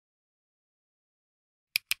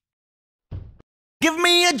Give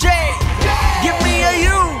me a J, give me a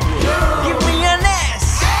U, give me an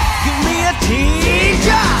S, give me a T.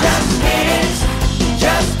 Jjust Kids,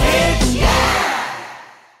 Jjust Kids, yeah!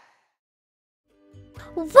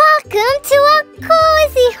 Welcome to our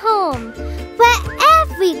cozy home, where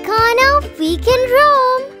every corner we can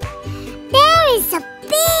roam. There is a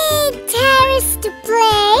big terrace to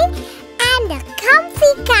play and a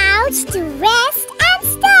comfy couch to rest and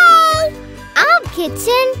stay. Our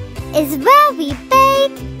kitchen is where we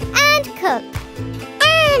bake and cook.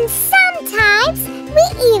 And sometimes we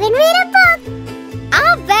even read a book.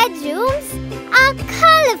 Our bedrooms are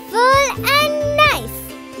colorful and nice,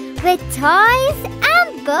 with toys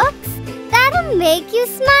and books that'll make you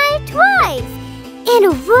smile twice. In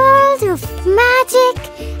a world of magic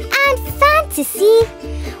and fantasy,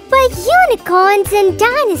 where unicorns and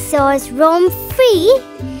dinosaurs roam free,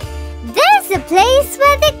 there's a place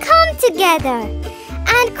where they come together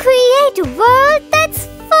and create a world that's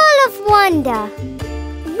full of wonder.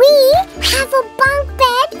 We have a bunk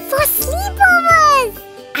bed for sleepovers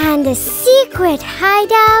and a secret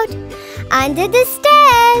hideout under the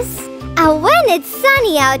stairs. And when it's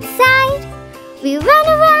sunny outside, we run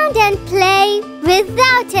around and play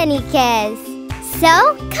without any cares.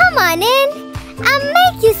 So come on in and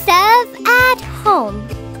make yourself at home.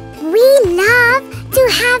 We love to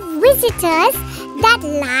have visitors that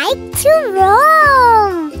like to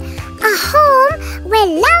roam. A home where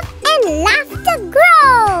love